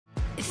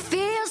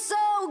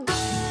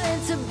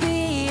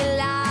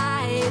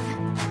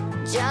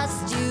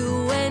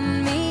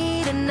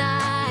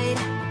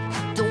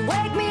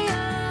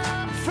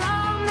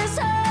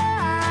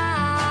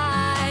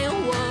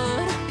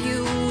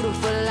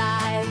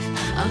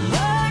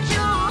heard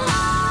your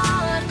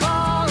heart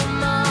call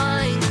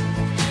mine,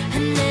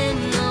 and then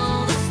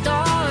all the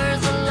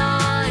stars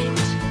aligned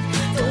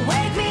to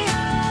wake me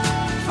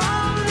up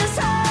from this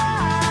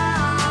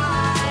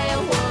high.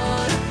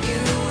 What a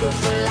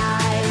beautiful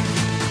life.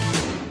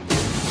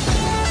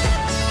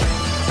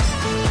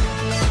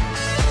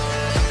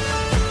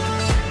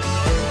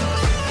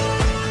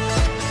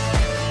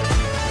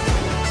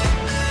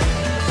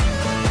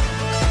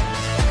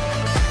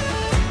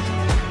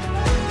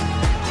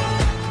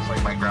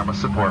 Grandma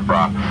support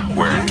bra,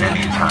 wear it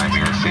anytime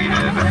you're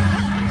seated.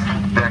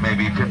 There may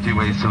be 50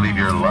 ways to leave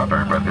your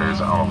lover, but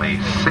there's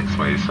only 6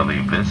 ways to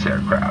leave this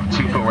aircraft.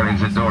 2 forward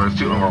exit doors,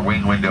 2 over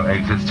wing window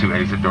exits, 2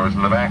 exit doors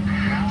in the back.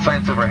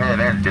 Signs overhead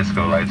and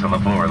disco lights on the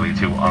floor lead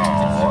to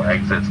all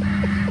exits.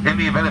 In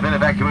the event of an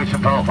evacuation,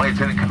 follow flight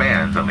attendant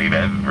commands and leave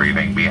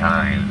everything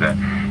behind.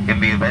 In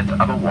the event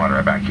of a water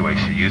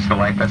evacuation, use the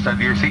life vest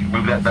under your seat.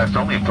 Remove that vest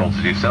only if told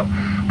to do so.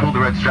 Pull the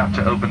red strap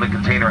to open the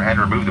container and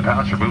remove the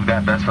pouch. Remove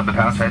that vest from the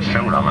pouch as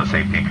shown on the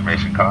safety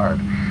information card.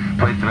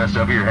 Place the vest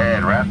over your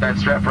head. Wrap that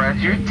strap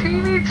around your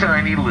teeny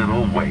tiny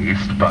little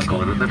waist.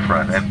 Buckle it in the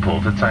front and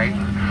pull to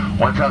tighten.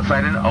 Once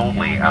outside and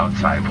only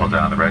outside, pull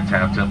down the red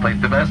tab to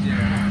inflate the vest.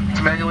 It's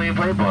manually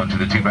inflatable into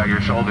the tube at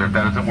your shoulder. If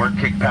that doesn't work,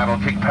 kick paddle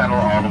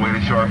all the way to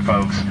shore,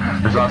 folks.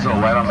 There's also a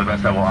light on the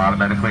vest that will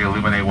automatically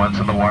illuminate once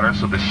in the water,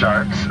 so the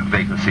sharks,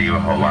 they can see you a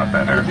whole lot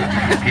better.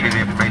 If you need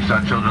information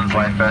on children's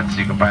life vests,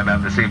 you can find that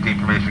in the safety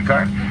information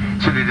card.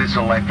 Should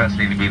additional life vests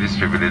need to be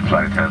distributed,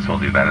 flight attendants will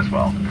do that as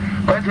well.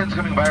 Flight attendants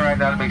coming by right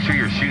now to make sure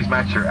your shoes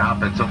match your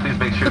outfit, so please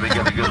make sure they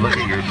get a good look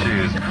at your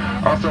shoes.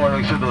 Also want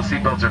to make sure those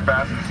seatbelts are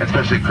fastened,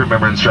 especially crew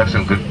member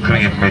instructions,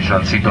 including information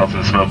on seatbelts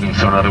and smoking.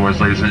 So in other words,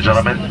 ladies and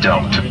gentlemen,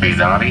 don't be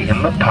naughty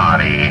in the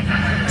potty.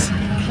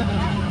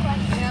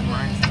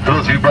 For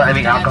those of you who brought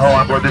any alcohol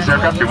on board this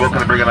aircraft, you're welcome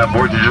to bring it on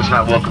board. You're just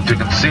not welcome to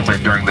consume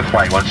it during the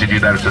flight. Once you do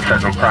that, it's a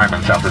federal crime,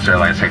 and Southwest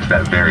Airlines takes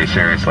that very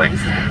seriously.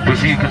 If we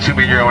see you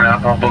consuming your own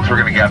alcohol, folks, we're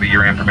going to gather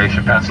your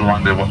information, pass it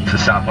along to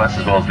Southwest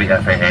as well as the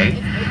FAA.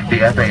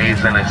 The FAA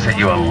is going to send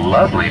you a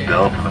lovely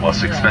bill for the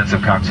most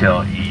expensive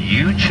cocktail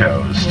you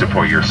chose to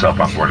pour yourself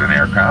on board an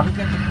aircraft.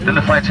 Then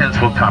the flight attendants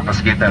will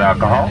confiscate that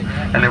alcohol,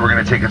 and then we're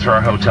going to take it to our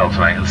hotel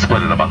tonight and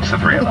split it amongst the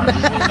 3 of us.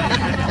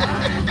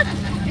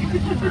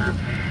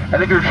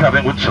 And if you're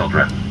traveling with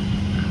children,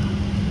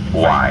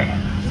 why?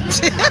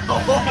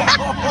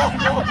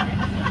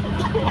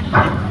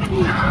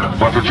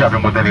 Or if you're traveling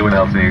with anyone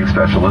else needing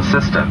special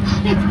assistance,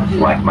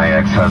 like my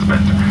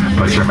ex-husband,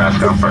 put your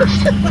mask on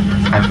first,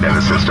 and then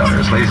assist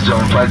others. Ladies and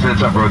gentlemen, flight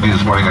attendants on board with you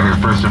this morning are here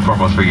first and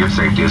foremost for your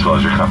safety as well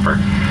as your comfort.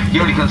 If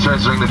you have any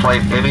concerns during the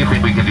flight,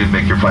 anything we can do to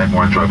make your flight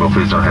more enjoyable,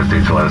 please don't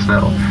hesitate to let us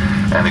know.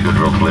 And a good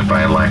rule to live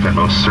by in life, and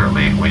most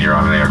certainly when you're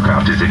on an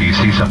aircraft, is if you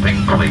see something,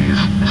 please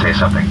say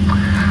something.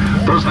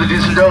 Those are the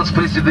do's and don'ts.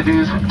 Please do the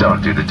do's,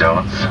 don't do the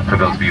don'ts. For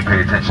those of you who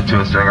paid attention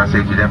to us during our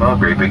safety demo, a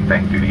great big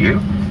thank you to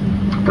you.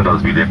 For those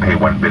of you who didn't pay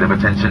one bit of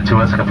attention to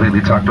us, completely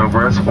talked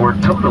over us, or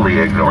totally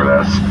ignored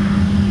us,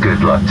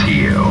 good luck to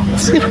you.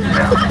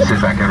 Now, sit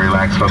back and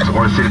relax, folks,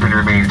 or sit up and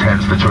remain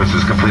tense. The choice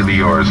is completely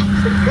yours.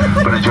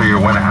 But enjoy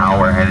your 1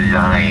 hour and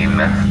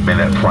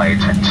 9-minute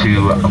flight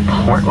to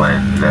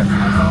Portland.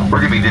 We're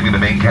going to be dimming the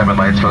main cabin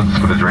lights, folks,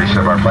 for the duration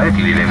of our flight. If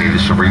you need any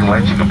additional reading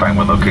lights, you can find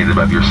one located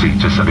above your seat.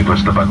 Just simply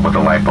push the button with the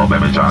light bulb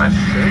image on it.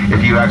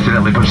 If you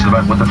accidentally push the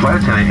button with the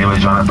flight attendant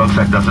image on it, folks,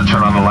 that doesn't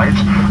turn on the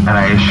lights, and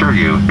I assure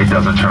you, it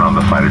doesn't turn on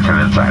the flight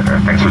attendants either.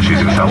 Thanks for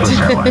choosing Southwest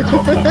Airlines.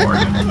 Welcome aboard.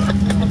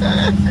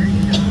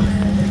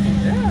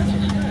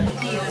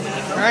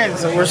 Alright,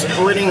 so we're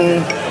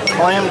splitting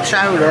clam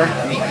chowder.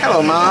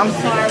 Hello, Mom.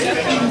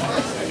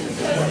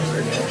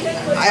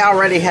 I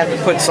already had to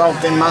put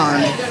salt in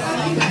mine.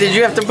 Did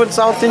you have to put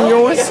salt in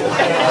yours?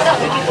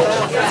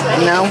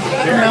 No?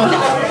 No.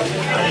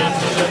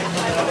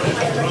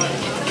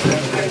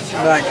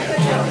 But,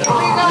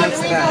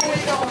 what's that?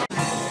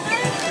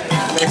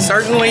 They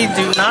certainly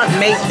do not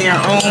make their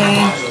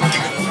own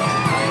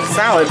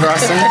salad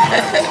dressing.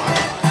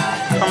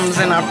 Comes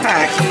in a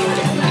pack.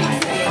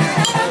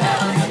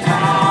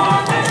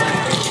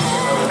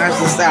 There's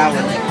the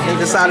salad. They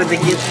decided to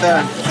get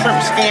the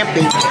shrimp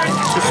scampi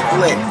to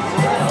split.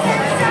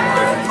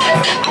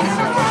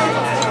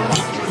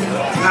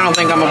 I don't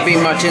think I'm going to be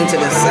much into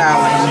this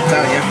salad, let me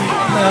tell you.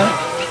 No.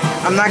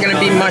 I'm not going to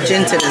be much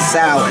into this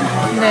salad.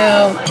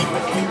 No.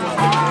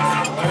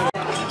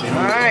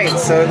 Alright,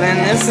 so then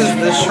this is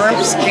the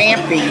shrimp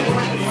scampi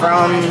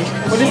from,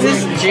 what is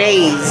this?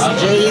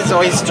 Jay's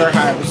Oyster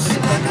House.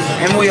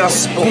 And we are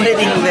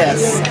splitting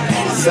this.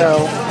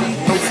 So,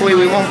 hopefully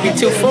we won't be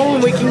too full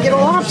and we can get a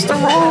lobster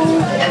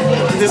roll.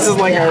 This is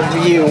like our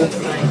view.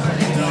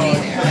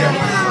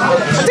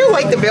 I do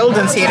like the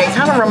buildings here. They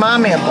kind of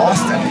remind me of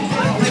Boston.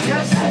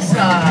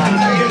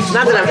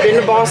 Not that I've been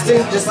to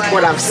Boston, just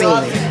what I've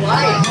seen.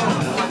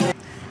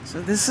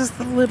 So this is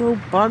the little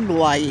bug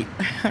light.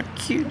 How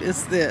cute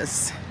is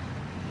this?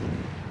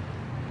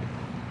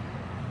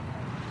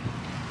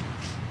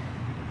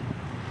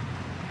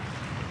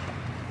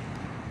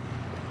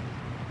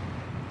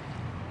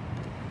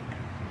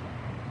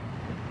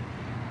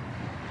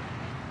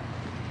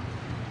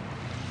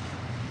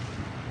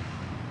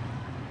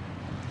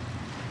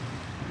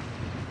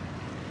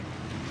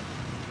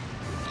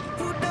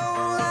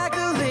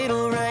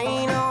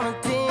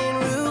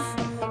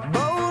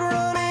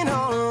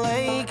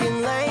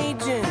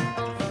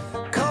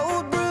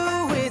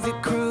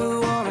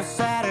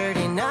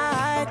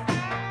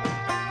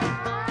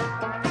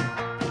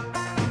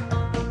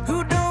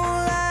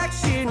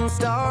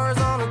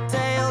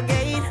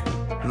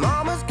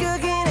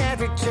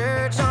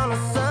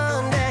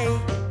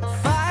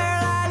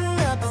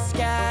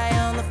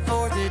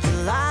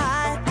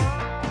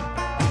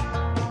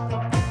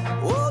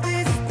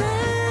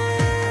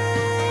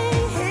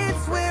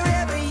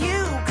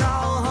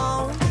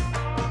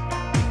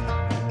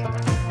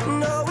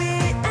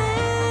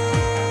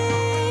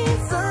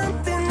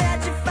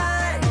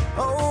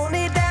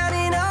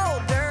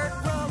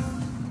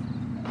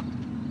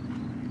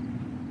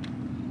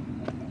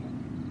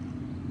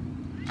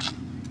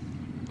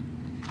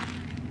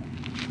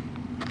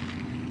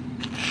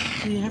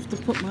 Do you have to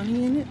put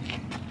money in it?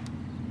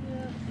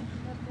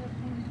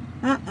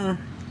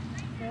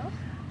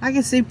 I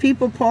can see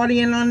people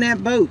partying on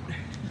that boat.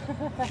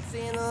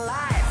 Seeing the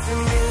lights in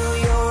New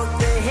York,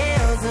 the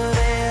hills of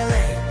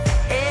LA.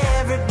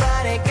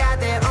 Everybody got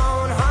their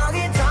own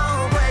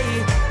honky-tonk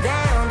way.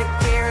 Down to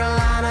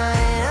Carolina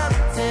and up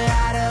to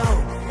Idaho.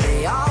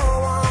 They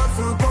all want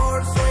some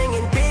porch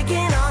swinging,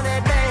 picking on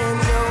that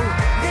banjo.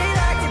 They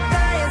like to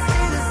dance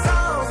to the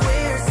songs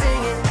we're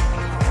singing.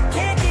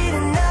 Can't get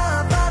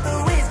enough of the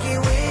whiskey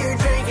we're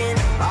drinking.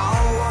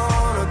 All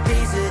want a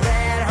piece of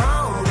that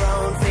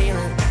homegrown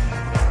feeling.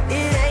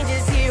 It ain't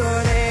just here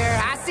or there.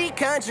 I see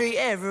country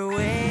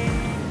everywhere.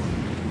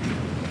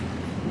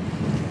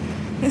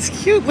 This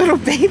cute little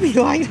baby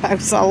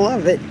lighthouse, I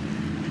love it.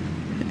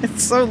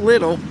 It's so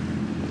little.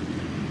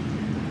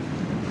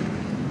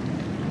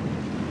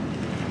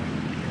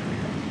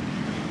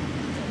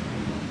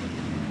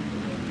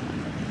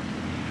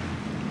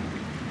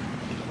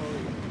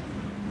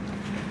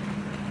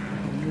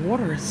 The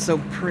water is so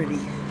pretty.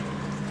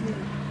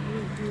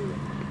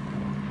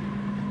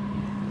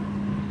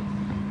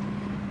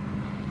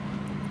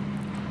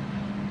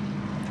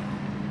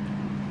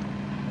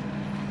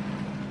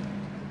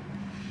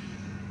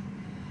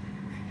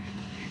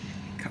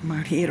 Come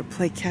out here to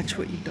play catch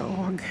with your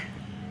dog.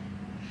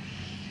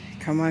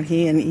 Come out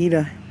here and eat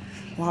a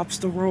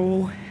lobster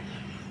roll.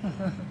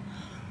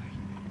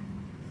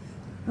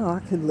 Oh, I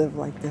could live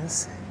like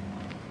this.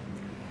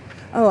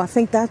 Oh, I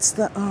think that's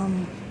the,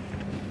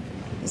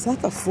 is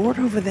that the fort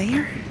over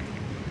there?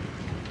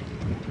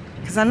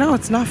 Because I know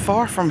it's not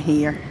far from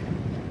here.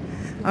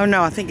 Oh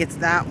no, I think it's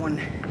that one.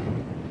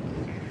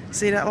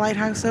 See that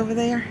lighthouse over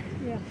there?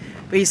 Yeah.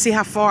 But you see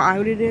how far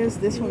out it is?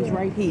 This one's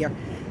right here.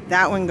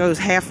 That one goes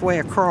halfway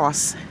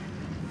across.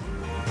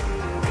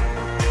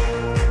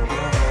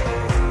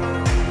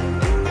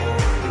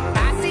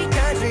 I see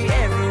country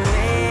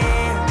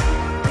everywhere.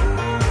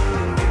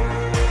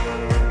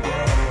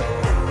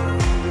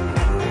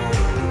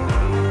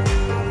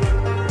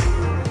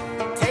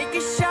 Take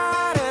a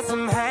shot of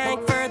some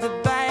Hank for the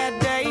bad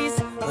days,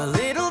 a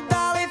little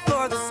Dolly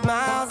for the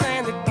smiles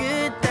and the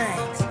good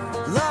things.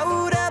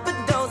 Load up a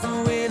dose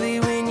of Willie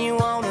when you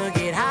wanna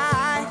get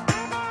high.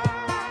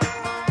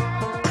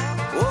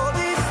 Oh,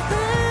 this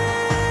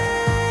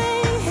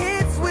thing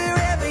hits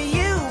wherever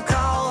you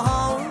call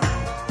home.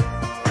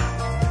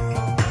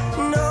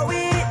 No,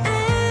 it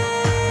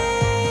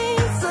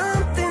ain't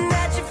something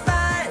that you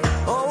find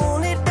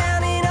only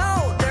down in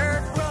old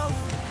dirt road.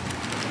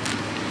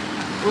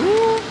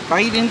 Ooh,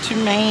 bite into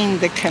Maine,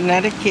 the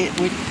Connecticut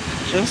with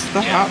just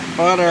the hot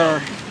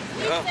butter.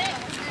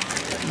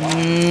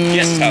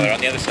 Yes, Tyler, on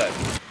the other side.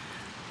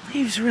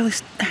 Leaves really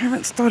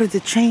haven't started to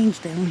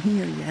change down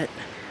here yet.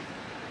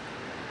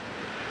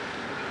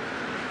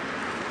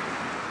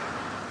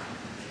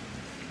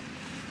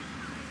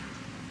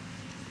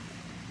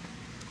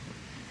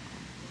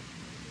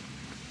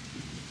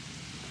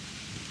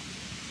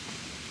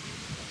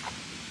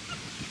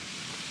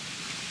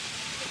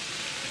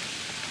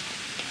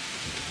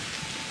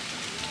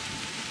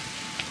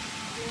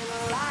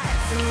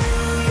 Lights in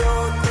New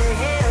York, the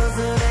hills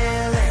of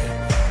LA.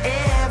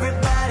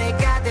 Everybody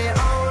got their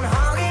own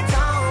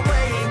honky-tonk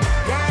way.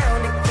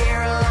 Down to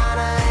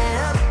Carolina and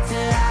up to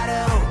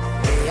Idaho.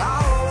 They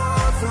all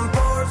want some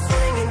porch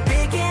swinging,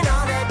 picking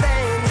on that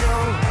banjo.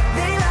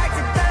 They like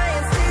to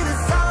dance to the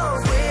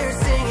songs we're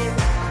singing.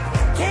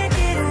 Can't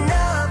get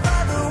enough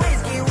of the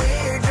whiskey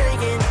we're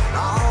drinking.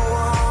 All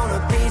want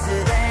a piece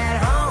of that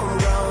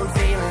homegrown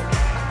feeling.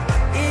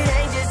 It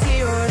ain't just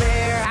here or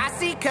there. I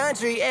see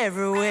country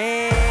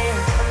everywhere.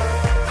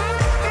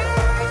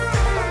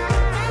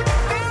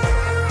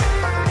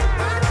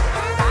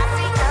 I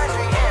see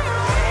country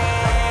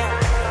everywhere.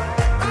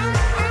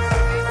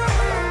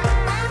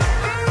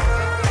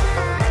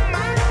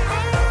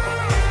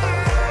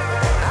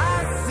 I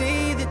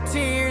see the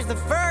tears, the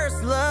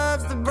first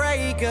loves, the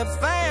breakups,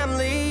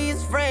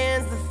 families,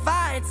 friends, the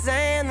fights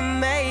and the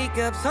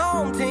makeups,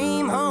 home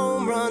team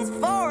home runs,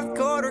 fourth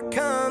quarter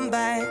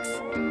comebacks.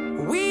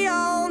 We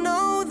all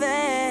know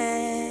that.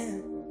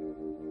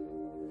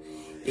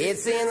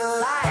 It's in the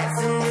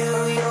lights in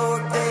New York.